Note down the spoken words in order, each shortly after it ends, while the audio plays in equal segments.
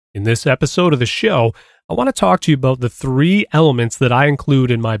In this episode of the show, I want to talk to you about the 3 elements that I include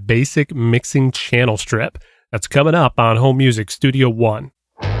in my basic mixing channel strip. That's coming up on Home Music Studio One.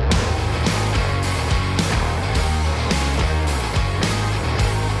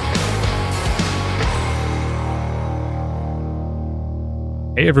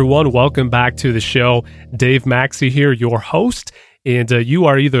 Hey everyone, welcome back to the show. Dave Maxey here, your host, and you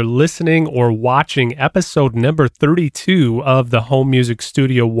are either listening or watching episode number 32 of the Home Music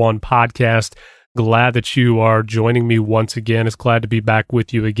Studio One podcast. Glad that you are joining me once again. It's glad to be back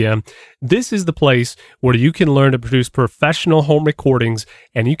with you again. This is the place where you can learn to produce professional home recordings,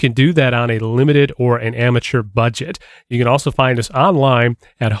 and you can do that on a limited or an amateur budget. You can also find us online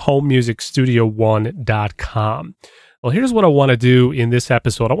at homemusicstudio1.com. Well, here's what I want to do in this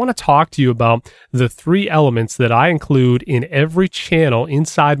episode. I want to talk to you about the 3 elements that I include in every channel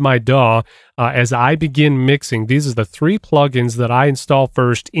inside my DAW as I begin mixing. These are the 3 plugins that I install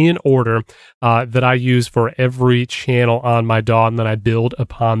first in order that I use for every channel on my DAW, and then I build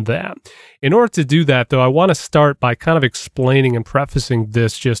upon that. In order to do that, though, I want to start by kind of explaining and prefacing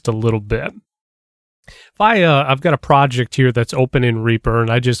this just a little bit. If I've got a project here that's open in Reaper,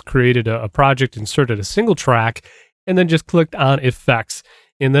 and I just created a project, inserted a single track, and then just clicked on Effects.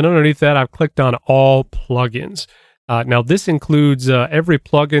 And then underneath that, I've clicked on All Plugins. Now, this includes every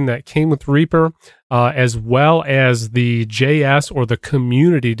plugin that came with Reaper, as well as the JS or the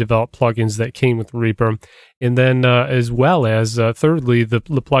community developed plugins that came with Reaper. And then as well as, thirdly, the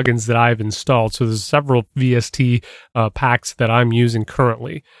plugins that I've installed. So there's several VST packs that I'm using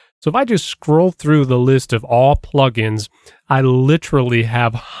currently. So if I just scroll through the list of all plugins, I literally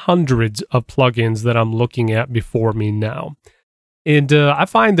have hundreds of plugins that I'm looking at before me now. And I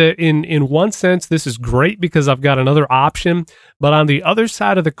find that in one sense, this is great because I've got another option. But on the other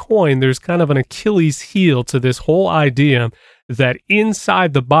side of the coin, there's kind of an Achilles heel to this whole idea that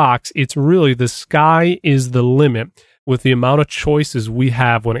inside the box, it's really the sky is the limit with the amount of choices we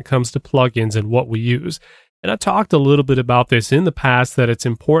have when it comes to plugins and what we use. And I talked a little bit about this in the past, that it's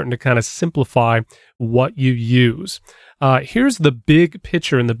important to kind of simplify what you use. Here's the big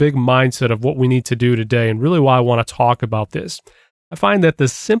picture and the big mindset of what we need to do today, and really why I want to talk about this. I find that the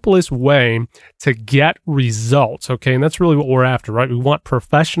simplest way to get results, okay, and that's really what we're after, right? We want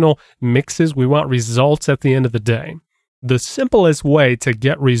professional mixes. We want results at the end of the day. The simplest way to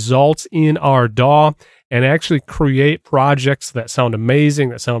get results in our DAW and actually create projects that sound amazing,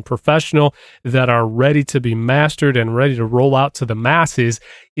 that sound professional, that are ready to be mastered and ready to roll out to the masses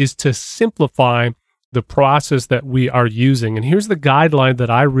is to simplify the process that we are using. And here's the guideline that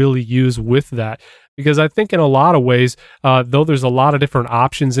I really use with that. Because I think in a lot of ways, though there's a lot of different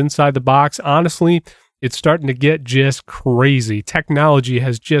options inside the box, honestly, it's starting to get just crazy. Technology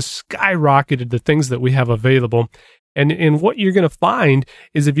has just skyrocketed the things that we have available. And what you're going to find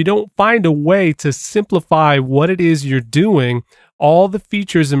is if you don't find a way to simplify what it is you're doing, all the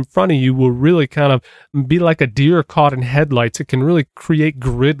features in front of you will really kind of be like a deer caught in headlights. It can really create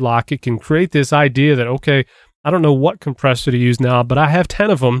gridlock. It can create this idea that, okay, I don't know what compressor to use now, but I have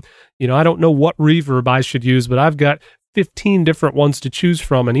 10 of them. You know, I don't know what reverb I should use, but I've got 15 different ones to choose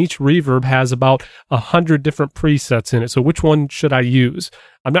from, and each reverb has about 100 different presets in it. So which one should I use?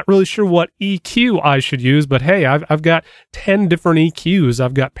 I'm not really sure what EQ I should use, but hey, I've got 10 different EQs.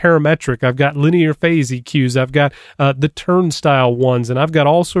 I've got parametric, I've got linear phase EQs, I've got the turnstile ones, and I've got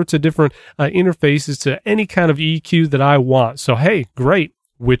all sorts of different interfaces to any kind of EQ that I want. So hey, great.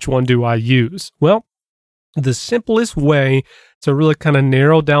 Which one do I use? Well, the simplest way to really kind of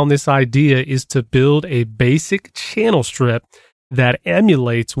narrow down this idea is to build a basic channel strip that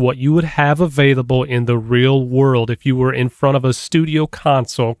emulates what you would have available in the real world if you were in front of a studio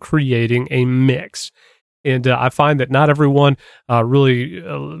console creating a mix. And I find that not everyone really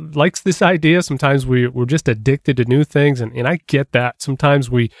likes this idea. Sometimes we're just addicted to new things, and I get that. Sometimes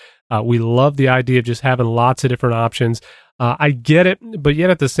we love the idea of just having lots of different options. I get it, but yet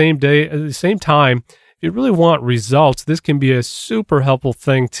at the same time, if you really want results, this can be a super helpful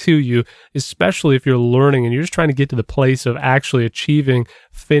thing to you, especially if you're learning and you're just trying to get to the place of actually achieving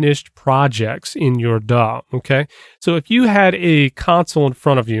finished projects in your DAW, okay? So if you had a console in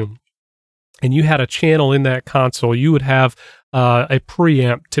front of you and you had a channel in that console, you would have a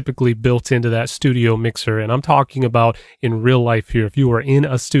preamp typically built into that studio mixer. And I'm talking about in real life here, if you were in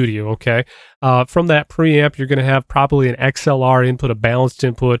a studio, okay? From that preamp, you're going to have probably an XLR input, a balanced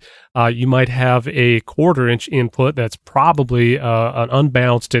input. You might have a 1/4 inch input that's probably an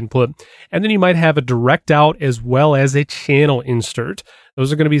unbalanced input. And then you might have a direct out as well as a channel insert.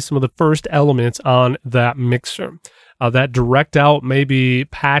 Those are going to be some of the first elements on that mixer. that direct out maybe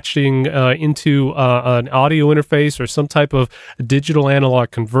patching into an audio interface or some type of digital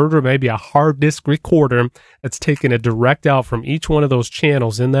analog converter, maybe a hard disk recorder that's taking a direct out from each one of those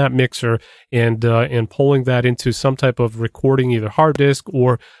channels in that mixer and pulling that into some type of recording, either hard disk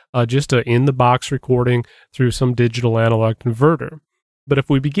or just a in-the-box recording through some digital analog converter. But if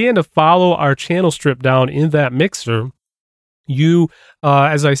we began to follow our channel strip down in that mixer, you,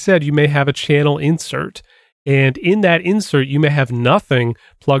 as I said, you may have a channel insert. And in that insert, you may have nothing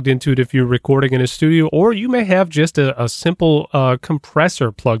plugged into it if you're recording in a studio, or you may have just a simple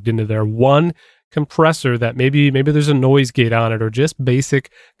compressor plugged into there. One compressor that maybe there's a noise gate on it, or just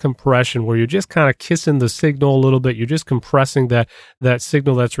basic compression where you're just kind of kissing the signal a little bit. You're just compressing that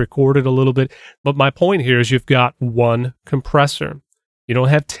signal that's recorded a little bit. But my point here is you've got one compressor. You don't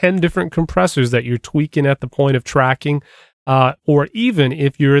have 10 different compressors that you're tweaking at the point of tracking. Or even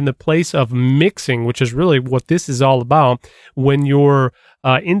if you're in the place of mixing, which is really what this is all about, when your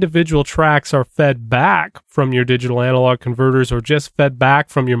individual tracks are fed back from your digital analog converters or just fed back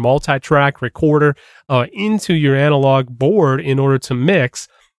from your multi-track recorder into your analog board in order to mix,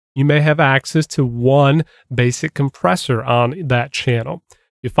 you may have access to one basic compressor on that channel.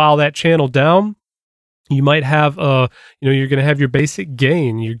 You file that channel down, you might have, you're going to have your basic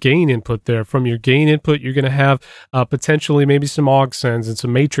gain, your gain input there. From your gain input, you're going to have potentially maybe some aux sends and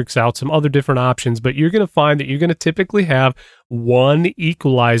some matrix out, some other different options. But you're going to find that you're going to typically have one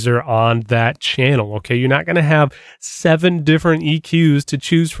equalizer on that channel. Okay, you're not going to have 7 different EQs to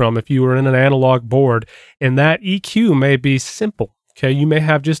choose from if you were in an analog board, and that EQ may be simple. Okay, you may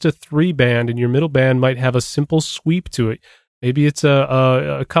have just a 3-band, and your middle band might have a simple sweep to it. Maybe it's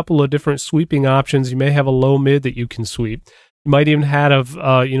a couple of different sweeping options. You may have a low mid that you can sweep. You might even have,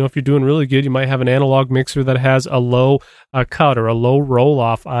 if you're doing really good, you might have an analog mixer that has a low cut or a low roll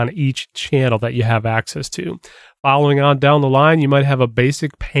off on each channel that you have access to. Following on down the line, you might have a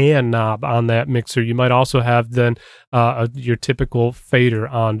basic pan knob on that mixer. You might also have then your typical fader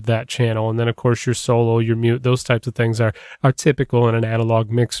on that channel. And then, of course, your solo, your mute, those types of things are typical in an analog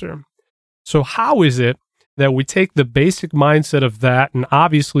mixer. So how is it that we take the basic mindset of that, and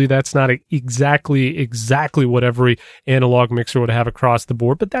obviously that's not exactly what every analog mixer would have across the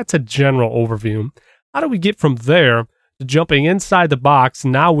board, but that's a general overview. How do we get from there to jumping inside the box?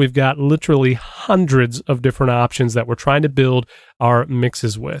 Now we've got literally hundreds of different options that we're trying to build our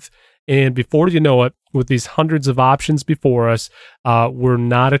mixes with. And before you know it, with these hundreds of options before us, we're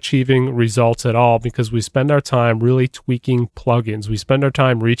not achieving results at all because we spend our time really tweaking plugins. We spend our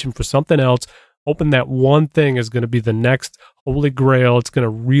time reaching for something else, hoping that one thing is going to be the next holy grail. It's going to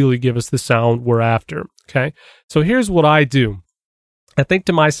really give us the sound we're after. Okay. So here's what I do. I think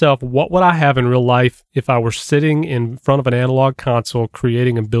to myself, what would I have in real life if I were sitting in front of an analog console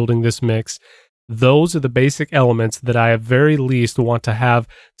creating and building this mix? Those are the basic elements that I at very least want to have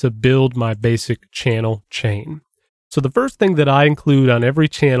to build my basic channel chain. So the first thing that I include on every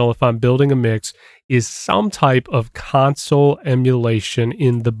channel if I'm building a mix is some type of console emulation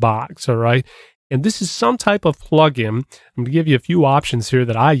in the box, all right? And this is some type of plugin. I'm going to give you a few options here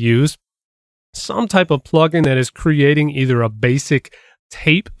that I use. Some type of plugin that is creating either a basic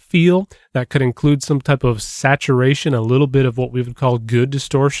tape feel that could include some type of saturation, a little bit of what we would call good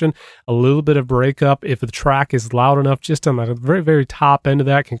distortion, a little bit of breakup. If the track is loud enough, just on the very, very top end of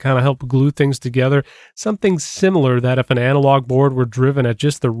that can kind of help glue things together. Something similar that if an analog board were driven at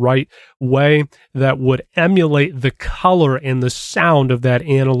just the right way, that would emulate the color and the sound of that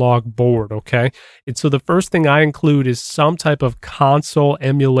analog board, okay? And so the first thing I include is some type of console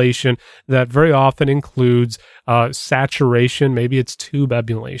emulation that very often includes saturation. Maybe it's tube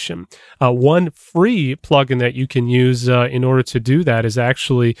emulation. One free plugin that you can use in order to do that is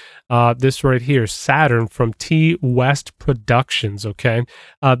actually this right here, Saturn from T West Productions, okay?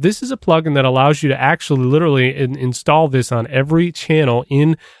 This is a plugin that allows you to actually literally install this on every channel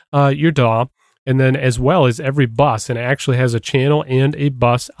in your DAW, and then as well as every bus, and it actually has a channel and a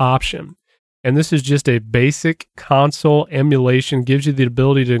bus option. And this is just a basic console emulation, gives you the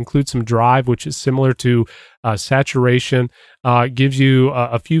ability to include some drive, which is similar to saturation, gives you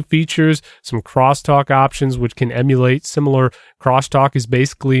a few features, some crosstalk options, which can emulate similar. Crosstalk is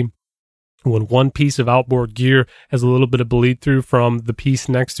basically when one piece of outboard gear has a little bit of bleed through from the piece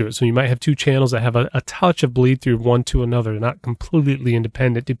next to it. So you might have two channels that have a touch of bleed through one to another, not completely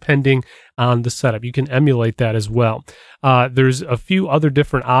independent, depending on the setup. You can emulate that as well. There's a few other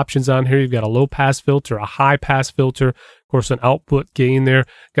different options on here. You've got a low pass filter, a high pass filter, of course, an output gain there.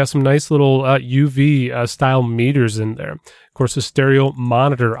 Got some nice little UV style meters in there. Of course, a stereo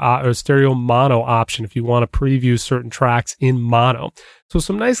monitor or stereo mono option if you want to preview certain tracks in mono. So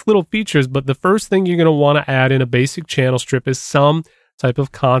some nice little features, but the first thing you're going to want to add in a basic channel strip is some type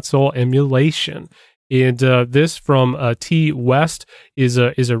of console emulation. And this from T West is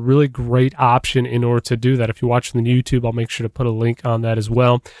a really great option in order to do that. If you're watching the YouTube, I'll make sure to put a link on that as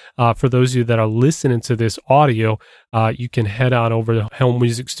well. For those of you that are listening to this audio, you can head on over to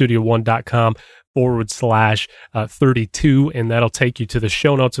homemusicstudio1.com/32, and that'll take you to the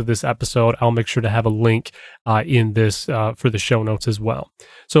show notes of this episode. I'll make sure to have a link in this for the show notes as well.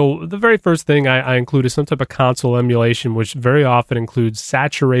 So the very first thing I include is some type of console emulation, which very often includes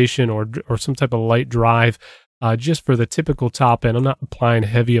saturation or some type of light drive. Just for the typical top end, I'm not applying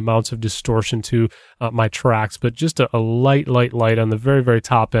heavy amounts of distortion to my tracks, but just a light on the very, very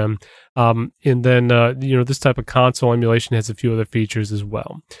top end. And then, this type of console emulation has a few other features as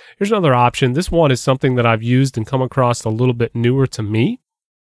well. Here's another option. This one is something that I've used and come across a little bit newer to me,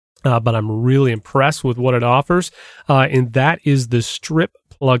 but I'm really impressed with what it offers. And that is the Strip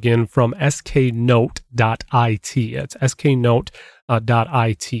plugin from sknote.it. That's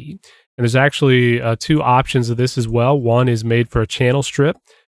sknote.it. And there's actually two options of this as well. One is made for a channel strip.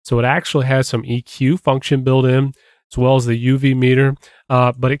 So it actually has some EQ function built in, as well as the UV meter,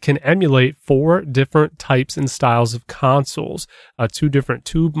 but it can emulate 4 different types and styles of consoles, 2 different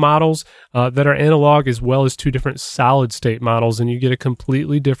tube models that are analog, as well as 2 different solid state models, and you get a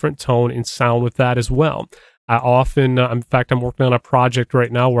completely different tone and sound with that as well. I often, in fact, I'm working on a project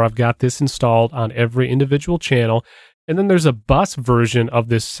right now where I've got this installed on every individual channel. And then there's a bus version of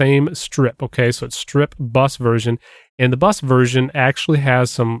this same strip, okay? So it's strip bus version. And the bus version actually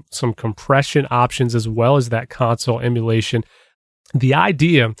has some compression options as well as that console emulation. The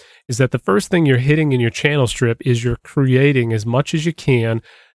idea is that the first thing you're hitting in your channel strip is you're creating as much as you can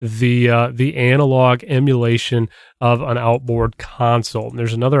the analog emulation of an outboard console. And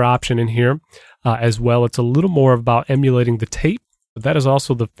there's another option in here as well. It's a little more about emulating the tape. But that is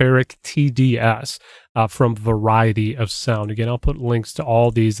also the Ferric TDS from Variety of Sound. Again, I'll put links to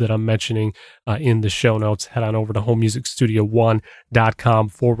all these that I'm mentioning in the show notes. Head on over to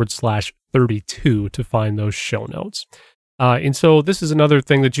homemusicstudio1.com/32 to find those show notes. And so this is another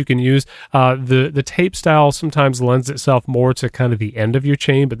thing that you can use. The tape style sometimes lends itself more to kind of the end of your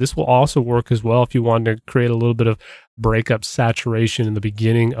chain, but this will also work as well if you want to create a little bit of breakup saturation in the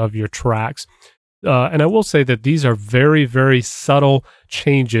beginning of your tracks. And I will say that these are very, very subtle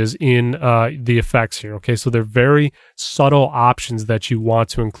changes in the effects here. Okay, so they're very subtle options that you want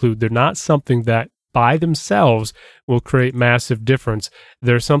to include. They're not something that by themselves will create massive difference.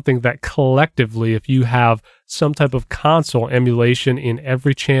 They're something that collectively, if you have some type of console emulation in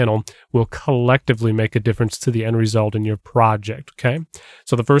every channel, will collectively make a difference to the end result in your project. Okay,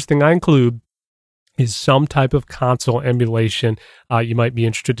 so the first thing I include is some type of console emulation. You might be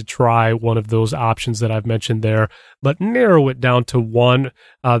interested to try one of those options that I've mentioned there, but narrow it down to one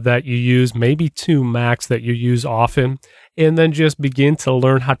that you use, maybe 2 max that you use often, and then just begin to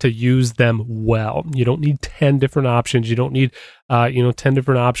learn how to use them well. You don't need 10 different options. You don't need 10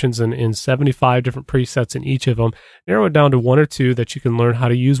 different options and 75 different presets in each of them. Narrow it down to 1 or 2 that you can learn how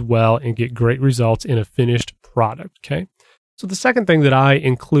to use well and get great results in a finished product. Okay. So the second thing that I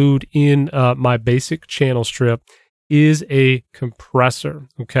include in my basic channel strip is a compressor,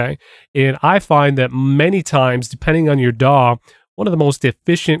 okay? And I find that many times, depending on your DAW, one of the most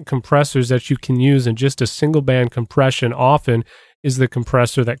efficient compressors that you can use in just a single band compression often is the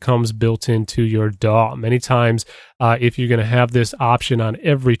compressor that comes built into your DAW. Many times, if you're going to have this option on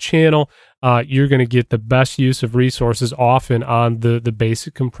every channel, you're going to get the best use of resources often on the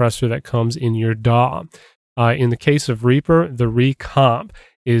basic compressor that comes in your DAW. In the case of Reaper, the Recomp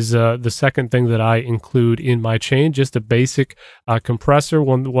is the second thing that I include in my chain, just a basic compressor.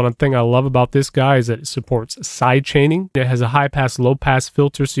 One thing I love about this guy is that it supports side chaining. It has a high pass, low pass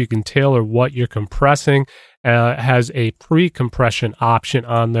filter, so you can tailor what you're compressing. It has a pre-compression option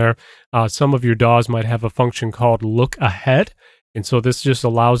on there. Some of your DAWs might have a function called look ahead. And so this just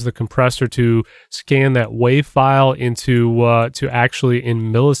allows the compressor to scan that WAV file into to actually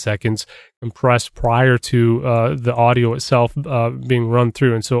in milliseconds compress prior to the audio itself being run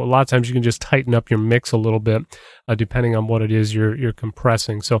through. And so a lot of times you can just tighten up your mix a little bit depending on what it is you're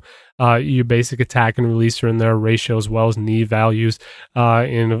compressing. So your basic attack and release are in there, ratio as well as knee values.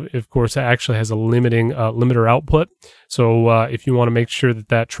 And of course, it actually has a limiter output. So if you want to make sure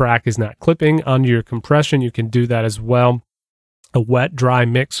that track is not clipping onto your compression, you can do that as well. a wet, dry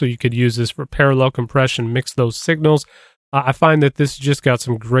mix. So you could use this for parallel compression, mix those signals. I find that this just got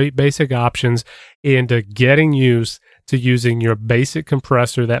some great basic options, and getting used to using your basic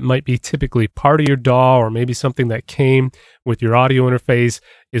compressor that might be typically part of your DAW or maybe something that came with your audio interface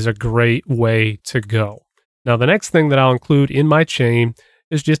is a great way to go. Now, the next thing that I'll include in my chain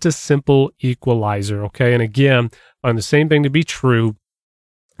is just a simple equalizer, okay? And again, I find the same thing to be true,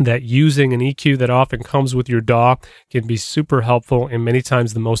 that using an EQ that often comes with your DAW can be super helpful and many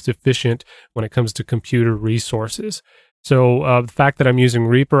times the most efficient when it comes to computer resources. So the fact that I'm using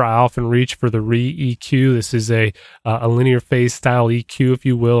Reaper, I often reach for the Re-EQ. This is a linear phase style EQ, if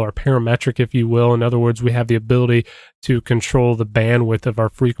you will, or parametric, if you will. In other words, we have the ability to control the bandwidth of our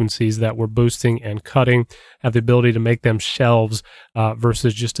frequencies that we're boosting and cutting, have the ability to make them shelves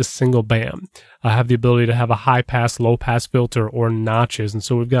versus just a single band. I have the ability to have a high pass, low pass filter or notches. And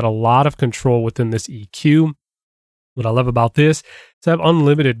so we've got a lot of control within this EQ. What I love about this is I have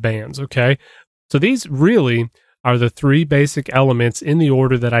unlimited bands, okay? So these really are the three basic elements in the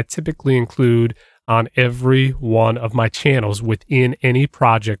order that I typically include on every one of my channels within any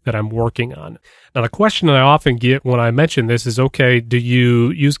project that I'm working on. Now, the question that I often get when I mention this is, okay, do you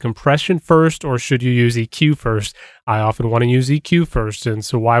use compression first or should you use EQ first? I often want to use EQ first, and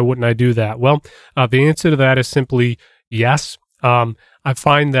so why wouldn't I do that? Well, the answer to that is simply yes. I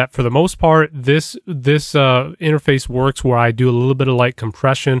find that for the most part, this interface works where I do a little bit of light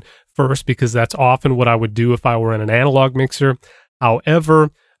compression first, because that's often what I would do if I were in an analog mixer. However,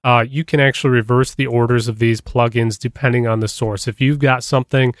 you can actually reverse the orders of these plugins depending on the source. If you've got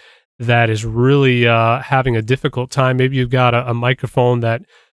something that is really having a difficult time, maybe you've got a microphone that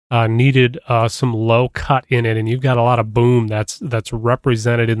needed some low cut in it, and you've got a lot of boom that's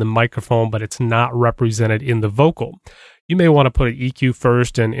represented in the microphone, but it's not represented in the vocal. You may want to put an EQ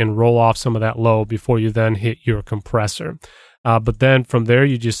first and roll off some of that low before you then hit your compressor. But then from there,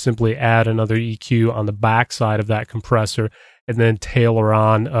 you just simply add another EQ on the back side of that compressor and then tailor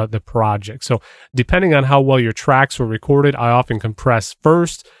on the project. So depending on how well your tracks were recorded, I often compress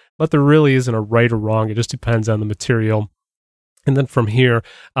first, but there really isn't a right or wrong. It just depends on the material. And then from here,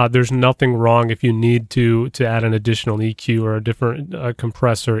 there's nothing wrong if you need to add an additional EQ or a different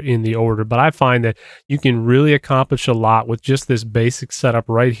compressor in the order. But I find that you can really accomplish a lot with just this basic setup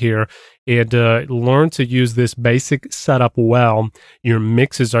right here. And learn to use this basic setup well, your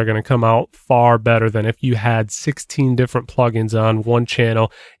mixes are going to come out far better than if you had 16 different plugins on one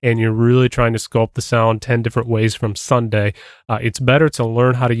channel and you're really trying to sculpt the sound 10 different ways from Sunday. It's better to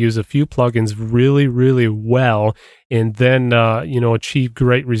learn how to use a few plugins really, really well and then achieve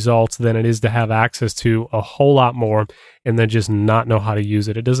great results than it is to have access to a whole lot more and then just not know how to use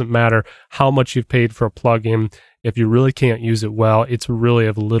it. It doesn't matter how much you've paid for a plugin. If you really can't use it well, it's really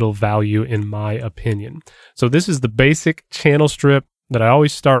of little value in my opinion. So this is the basic channel strip that I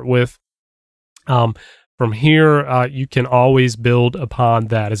always start with. From here, you can always build upon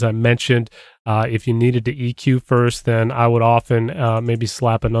that. As I mentioned, if you needed to EQ first, then I would often maybe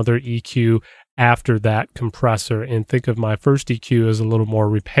slap another EQ after that compressor and think of my first EQ as a little more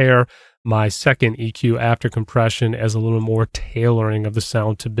repair, my second EQ after compression as a little more tailoring of the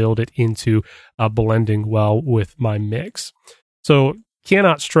sound to build it into blending well with my mix. So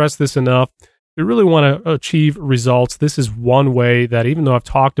cannot stress this enough. If you really want to achieve results, this is one way that, even though I've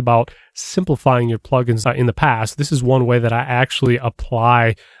talked about simplifying your plugins in the past, this is one way that I actually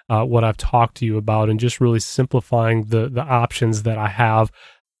apply what I've talked to you about and just really simplifying the options that I have.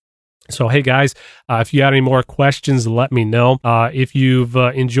 So, hey guys, if you got any more questions, let me know. If you've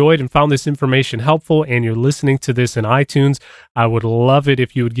enjoyed and found this information helpful and you're listening to this in iTunes, I would love it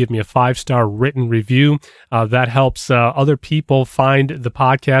if you would give me a 5-star written review. That helps other people find the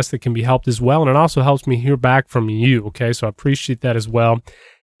podcast that can be helped as well. And it also helps me hear back from you. Okay, so I appreciate that as well.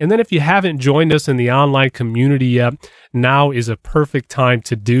 And then if you haven't joined us in the online community yet, now is a perfect time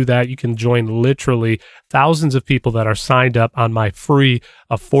to do that. You can join literally thousands of people that are signed up on my free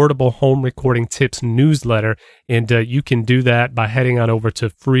Affordable Home Recording Tips newsletter. And you can do that by heading on over to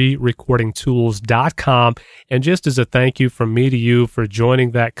freerecordingtools.com. And just as a thank you from me to you for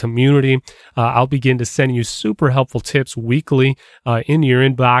joining that community, I'll begin to send you super helpful tips weekly in your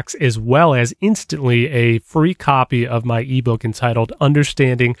inbox, as well as instantly a free copy of my ebook entitled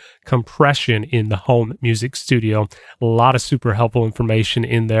Understanding Compression in the Home Music Studio. A lot of super helpful information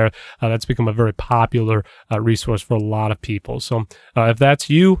in there. That's become a very popular resource for a lot of people. So if that's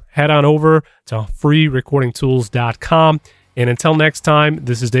you, head on over to freerecordingtools.com. And until next time,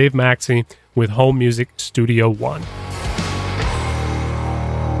 this is Dave Maxey with Home Music Studio One.